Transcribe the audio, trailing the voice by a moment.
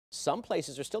Some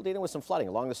places are still dealing with some flooding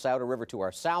along the Souder River to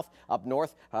our south, up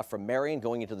north from Marion,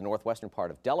 going into the northwestern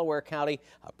part of Delaware County,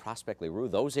 Prospect, LaRue,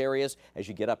 those areas. As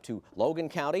you get up to Logan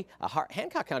County,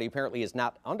 Hancock County apparently is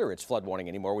not under its flood warning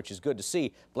anymore, which is good to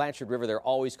see. Blanchard River, they're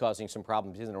always causing some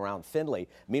problems in and around Findlay.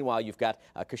 Meanwhile, you've got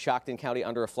Coshocton County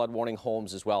under a flood warning,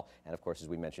 Holmes as well, and of course, as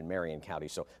we mentioned, Marion County.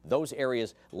 So those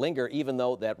areas linger even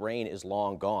though that rain is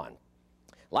long gone.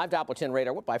 Live Doppler 10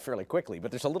 radar went by fairly quickly, but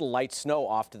there's a little light snow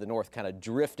off to the north kind of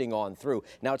drifting on through.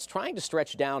 Now it's trying to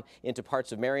stretch down into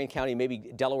parts of Marion County, maybe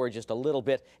Delaware just a little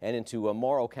bit, and into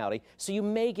Morrow County. So you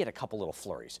may get a couple little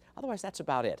flurries. Otherwise, that's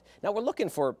about it. Now we're looking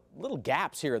for little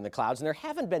gaps here in the clouds, and there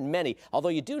haven't been many, although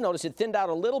you do notice it thinned out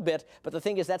a little bit. But the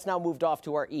thing is, that's now moved off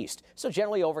to our east. So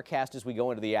generally overcast as we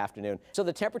go into the afternoon. So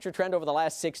the temperature trend over the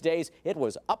last 6 days, it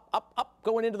was up, up, up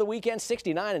going into the weekend.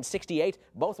 69 and 68,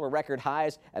 both were record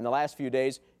highs, and the last few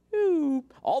days,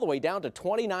 all the way down to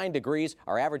 29 degrees.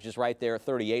 Our average is right there,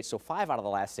 38. So 5 out of the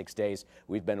last 6 days,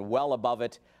 we've been well above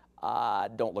it.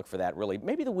 Don't look for that, really.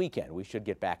 Maybe the weekend, we should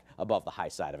get back above the high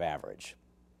side of average.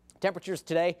 Temperatures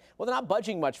today, well, they're not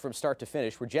budging much from start to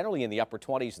finish. We're generally in the upper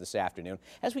 20s this afternoon.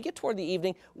 As we get toward the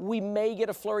evening, we may get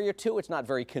a flurry or two. It's not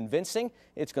very convincing.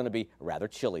 It's going to be rather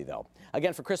chilly, though.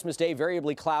 Again, for Christmas Day,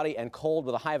 variably cloudy and cold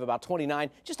with a high of about 29.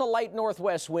 Just a light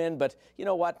northwest wind, but you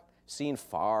know what? Seen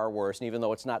far worse, and even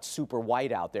though it's not super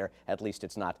white out there, at least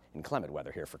it's not inclement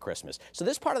weather here for Christmas. So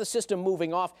this part of the system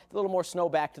moving off, a little more snow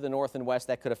back to the north and west.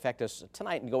 That could affect us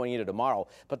tonight and going into tomorrow.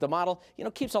 But the model,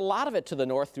 keeps a lot of it to the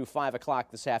north through 5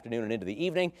 o'clock this afternoon and into the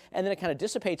evening, and then it kind of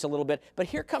dissipates a little bit. But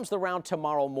here comes the round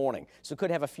tomorrow morning. So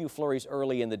could have a few flurries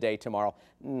early in the day tomorrow.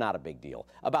 Not a big deal.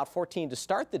 About 14 to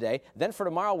start the day. Then for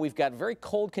tomorrow, we've got very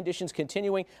cold conditions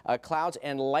continuing, clouds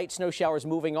and light snow showers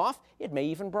moving off. It may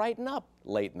even brighten up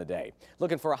late in the day.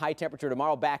 Looking for a high temperature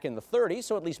tomorrow back in the 30s,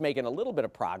 so at least making a little bit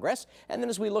of progress. And then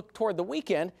as we look toward the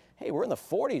weekend, hey, we're in the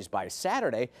 40s by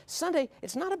Saturday. Sunday,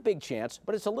 it's not a big chance,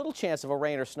 but it's a little chance of a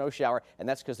rain or snow shower, and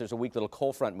that's because there's a weak little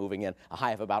cold front moving in, a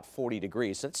high of about 40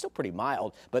 degrees. So it's still pretty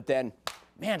mild, but then,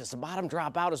 man, does the bottom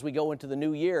drop out as we go into the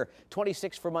new year.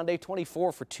 26 for Monday,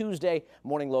 24 for Tuesday,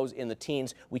 morning lows in the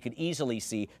teens. We could easily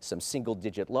see some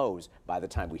single-digit lows by the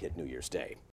time we hit New Year's Day.